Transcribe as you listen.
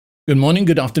Good morning,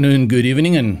 good afternoon, good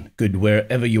evening, and good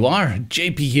wherever you are.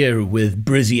 JP here with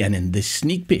Brizy, and in this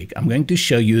sneak peek, I'm going to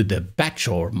show you the batch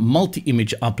or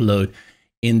multi-image upload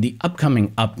in the upcoming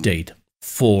update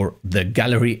for the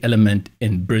gallery element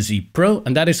in Brizy Pro,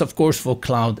 and that is of course for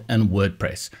Cloud and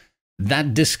WordPress.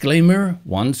 That disclaimer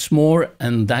once more,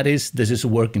 and that is this is a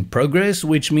work in progress,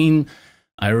 which means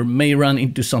I may run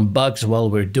into some bugs while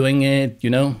we're doing it.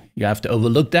 You know, you have to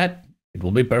overlook that. It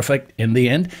will be perfect in the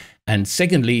end. And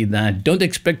secondly, that don't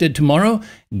expect it tomorrow,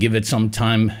 give it some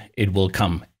time, it will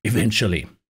come eventually.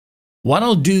 What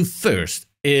I'll do first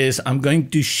is I'm going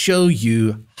to show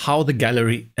you how the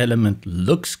gallery element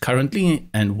looks currently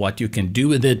and what you can do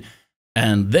with it.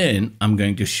 And then I'm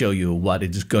going to show you what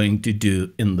it's going to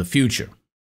do in the future.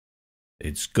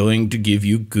 It's going to give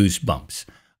you goosebumps.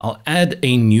 I'll add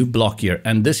a new block here,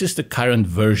 and this is the current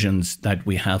versions that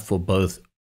we have for both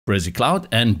Brizy Cloud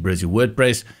and Brizy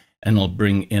WordPress. And I'll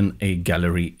bring in a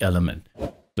gallery element.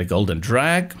 Click, hold and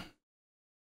drag.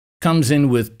 Comes in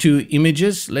with 2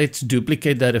 images. Let's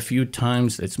duplicate that a few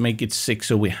times. Let's make it 6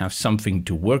 so we have something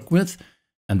to work with.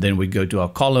 And then we go to our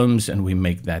columns and we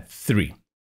make that 3.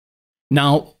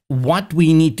 Now, what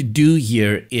we need to do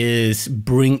here is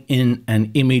bring in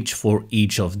an image for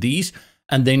each of these.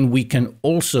 And then we can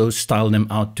also style them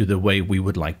out to the way we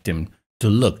would like them to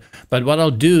look. But what I'll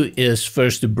do is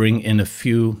first to bring in a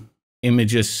few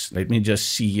images. Let me just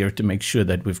see here to make sure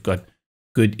that we've got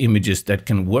good images that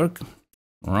can work.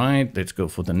 All right, let's go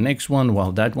for the next one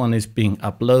while that one is being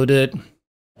uploaded.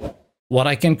 What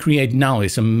I can create now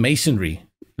is a masonry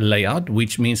layout,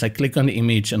 which means I click on the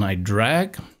image and I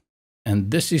drag.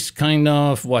 And this is kind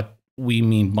of what we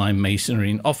mean by masonry.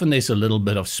 And often there's a little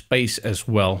bit of space as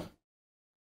well.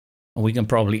 And we can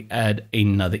probably add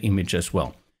another image as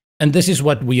well. And this is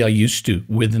what we are used to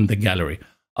within the gallery.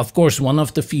 Of course, one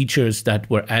of the features that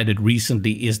were added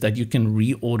recently is that you can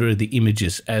reorder the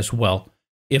images as well.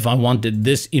 If I wanted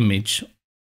this image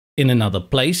in another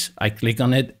place, I click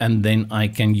on it and then I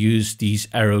can use these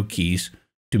arrow keys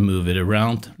to move it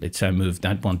around. Let's say I move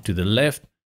that one to the left.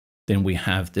 Then we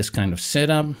have this kind of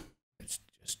setup. Let's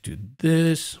just do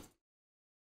this.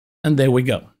 And there we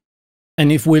go.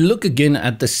 And if we look again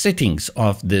at the settings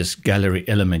of this gallery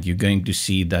element, you're going to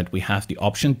see that we have the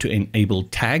option to enable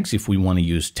tags. If we want to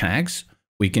use tags,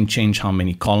 we can change how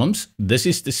many columns. This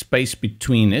is the space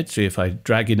between it. So if I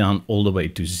drag it down all the way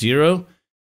to 0,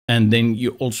 and then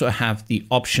you also have the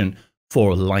option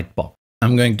for lightbox.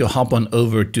 I'm going to hop on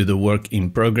over to the work in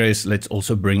progress. Let's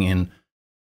also bring in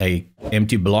a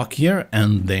empty block here,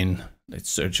 and then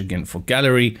let's search again for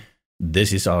gallery.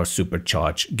 This is our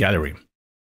Supercharged Gallery.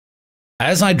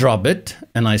 As I drop it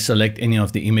and I select any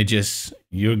of the images,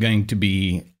 you're going to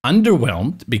be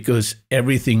underwhelmed because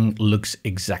everything looks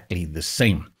exactly the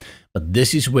same. But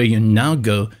this is where you now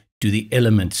go to the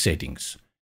element settings.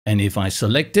 And if I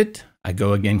select it, I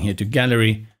go again here to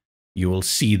gallery, you will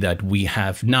see that we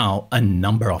have now a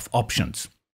number of options.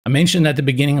 I mentioned at the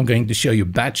beginning, I'm going to show you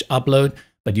batch upload,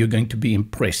 but you're going to be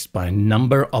impressed by a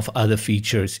number of other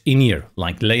features in here,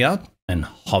 like layout and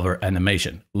hover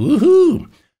animation. Woohoo!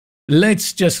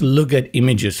 Let's just look at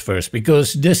images first,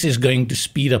 because this is going to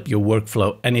speed up your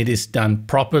workflow and it is done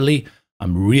properly.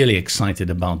 I'm really excited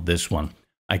about this one.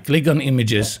 I click on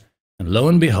images and lo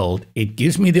and behold, it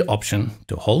gives me the option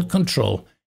to hold control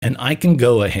and I can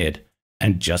go ahead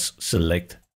and just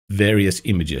select various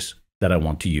images that I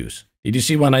want to use. Did you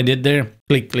see what I did there?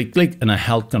 Click, click, click, and I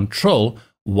held control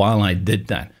while I did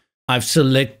that. I've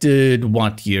selected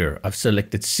what here? I've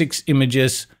selected 6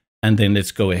 images, and then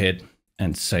let's go ahead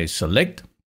and say select,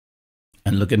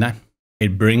 and look at that.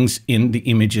 It brings in the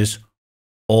images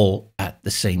all at the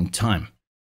same time.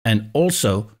 And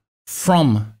also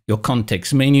from your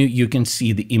context menu, you can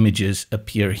see the images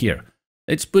appear here.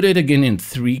 Let's put it again in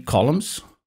 3 columns.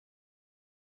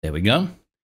 There we go.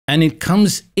 And it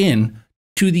comes in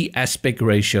to the aspect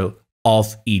ratio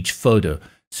of each photo.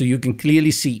 So you can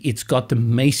clearly see it's got the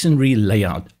masonry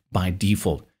layout by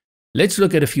default. Let's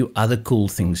look at a few other cool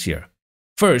things here.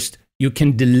 First, you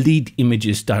can delete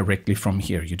images directly from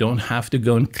here. You don't have to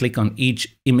go and click on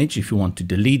each image. If you want to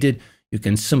delete it, you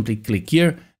can simply click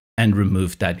here and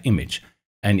remove that image.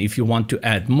 And if you want to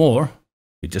add more,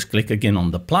 you just click again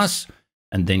on the plus,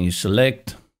 and then you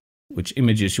select which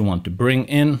images you want to bring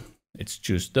in. Let's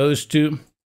choose those 2.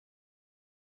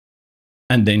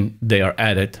 And then they are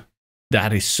added.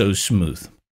 That is so smooth.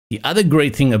 The other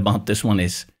great thing about this one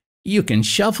is you can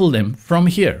shuffle them from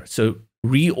here. So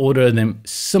reorder them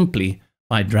simply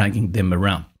by dragging them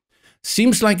around.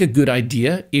 Seems like a good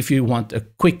idea if you want a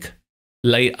quick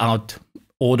layout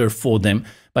order for them.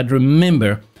 But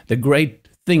remember, the great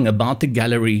thing about the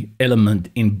gallery element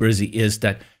in Brizy is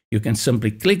that you can simply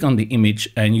click on the image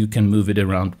and you can move it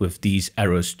around with these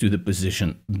arrows to the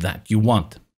position that you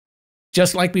want.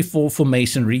 Just like before for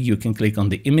masonry, you can click on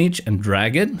the image and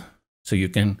drag it, so you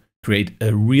can create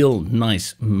a real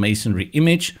nice masonry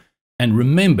image. And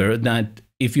remember that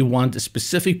if you want a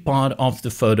specific part of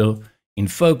the photo in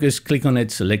focus, click on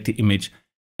it, select the image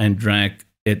and drag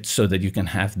it so that you can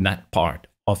have that part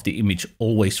of the image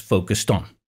always focused on.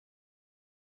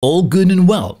 All good and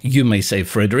well, you may say,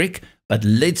 Frederick, but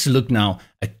let's look now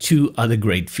at two other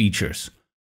great features.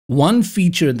 One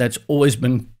feature that's always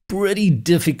been pretty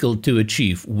difficult to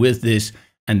achieve with this,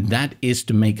 and that is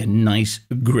to make a nice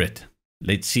grid.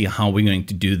 Let's see how we're going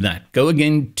to do that. Go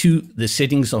again to the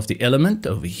settings of the element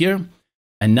over here.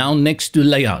 And now next to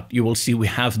layout, you will see we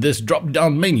have this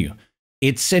drop-down menu.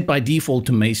 It's set by default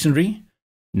to masonry.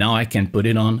 Now I can put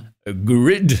it on a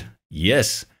grid.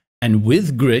 Yes. And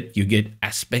with grid, you get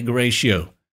aspect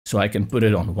ratio. So I can put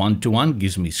it on 1:1,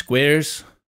 gives me squares,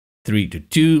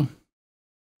 3:2.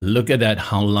 Look at that,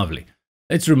 how lovely.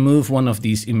 Let's remove one of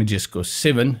these images because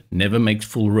 7 never makes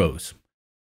full rows.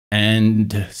 And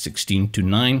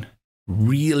 16:9,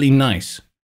 really nice.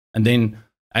 And then,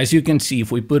 as you can see,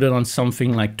 if we put it on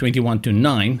something like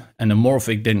 21:9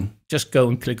 anamorphic, then just go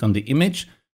and click on the image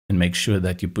and make sure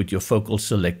that you put your focal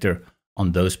selector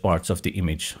on those parts of the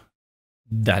image.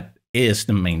 That is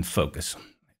the main focus.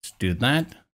 Let's do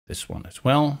that. This one as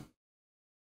well.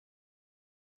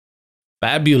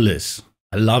 Fabulous.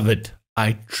 I love it.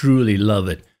 I truly love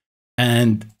it.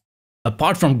 And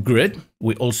apart from grid,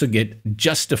 we also get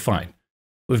justified.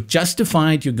 With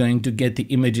justified, you're going to get the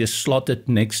images slotted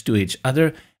next to each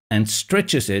other and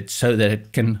stretches it so that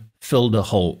it can fill the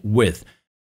whole width.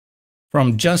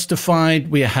 From justified,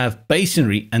 we have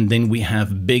masonry, and then we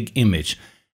have big image.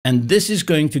 And this is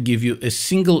going to give you a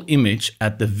single image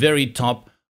at the very top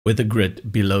with a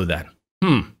grid below that.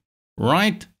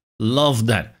 Right? Love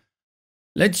that.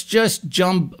 Let's just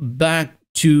jump back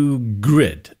to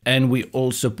grid, and we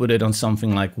also put it on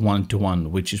something like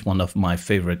 1:1, which is one of my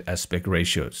favorite aspect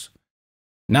ratios.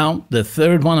 Now, the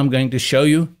third one I'm going to show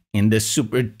you in this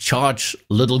supercharged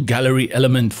little gallery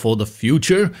element for the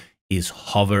future is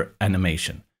hover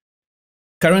animation.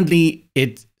 Currently,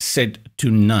 it's set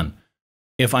to none.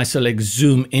 If I select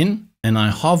zoom in and I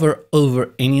hover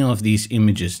over any of these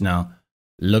images now,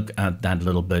 look at that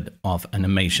little bit of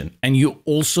animation. And you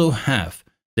also have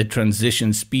the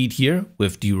transition speed here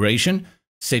with duration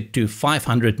set to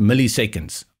 500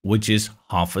 milliseconds, which is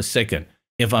half a second.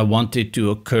 If I want it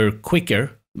to occur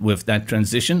quicker with that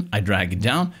transition, I drag it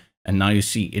down and now you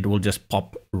see it will just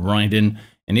pop right in.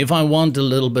 And if I want a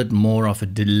little bit more of a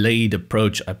delayed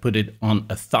approach, I put it on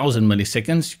 1000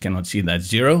 milliseconds. You cannot see that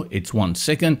 0, it's 1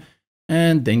 second.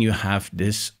 And then you have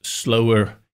this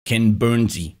slower Ken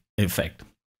Burnsy effect.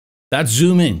 That's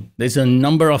zoom in. There's a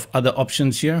number of other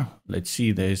options here. Let's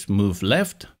see, there's move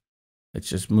left. Let's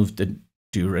just move the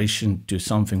duration to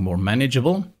something more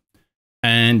manageable.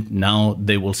 And now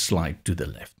they will slide to the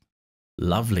left.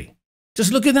 Lovely.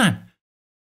 Just look at that.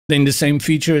 Then the same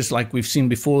features like we've seen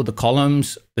before, the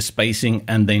columns, the spacing,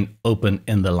 and then open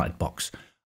in the lightbox.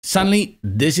 Suddenly,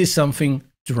 this is something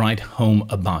to write home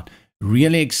about.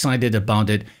 Really excited about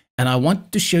it. And I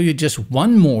want to show you just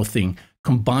one more thing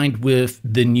combined with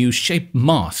the new shape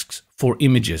masks for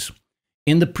images.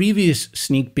 In the previous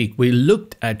sneak peek, we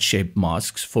looked at shape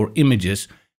masks for images,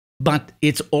 but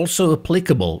it's also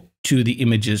applicable to the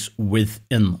images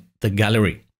within the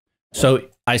gallery. So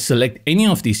I select any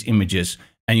of these images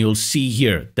and you'll see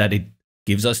here that it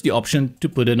gives us the option to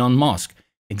put it on mask.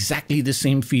 Exactly the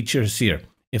same features here.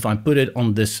 If I put it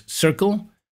on this circle,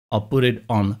 I'll put it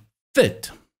on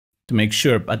fit to make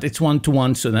sure, but it's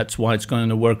 1:1, so that's why it's going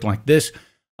to work like this.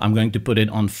 I'm going to put it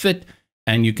on fit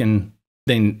and you can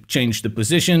then change the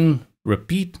position,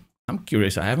 repeat. I'm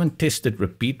curious, I haven't tested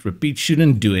repeat. Repeat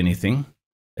shouldn't do anything.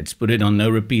 Let's put it on no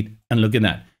repeat and look at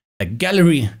that. A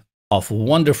gallery of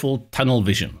wonderful tunnel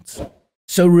visions.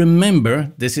 So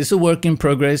remember, this is a work in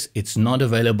progress. It's not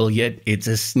available yet. It's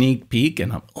a sneak peek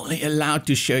and I'm only allowed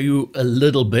to show you a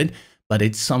little bit, but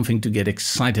it's something to get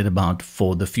excited about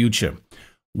for the future.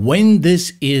 When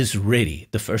this is ready,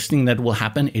 the first thing that will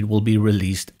happen, it will be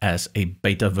released as a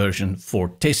beta version for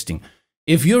testing.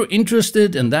 If you're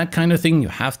interested in that kind of thing, you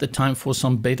have the time for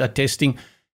some beta testing,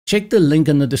 check the link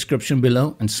in the description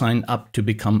below and sign up to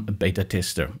become a beta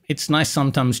tester. It's nice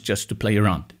sometimes just to play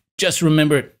around. Just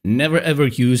remember, never ever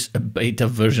use a beta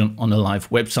version on a live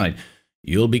website.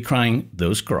 You'll be crying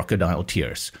those crocodile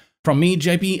tears. From me,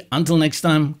 JP, until next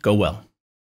time, go well.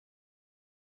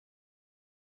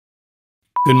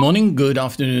 Good morning, good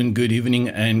afternoon, good evening,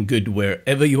 and good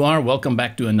wherever you are. Welcome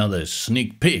back to another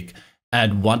sneak peek.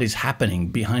 at what is happening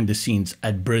behind the scenes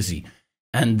at Brizy.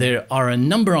 And there are a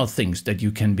number of things that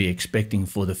you can be expecting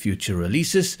for the future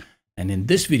releases. And in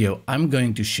this video, I'm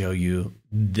going to show you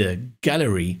the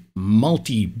gallery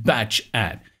multi-batch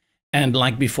ad. And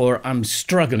like before, I'm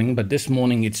struggling, but this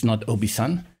morning it's not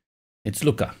Obi-san, it's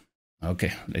Luca.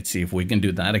 Okay, let's see if we can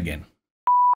do that again.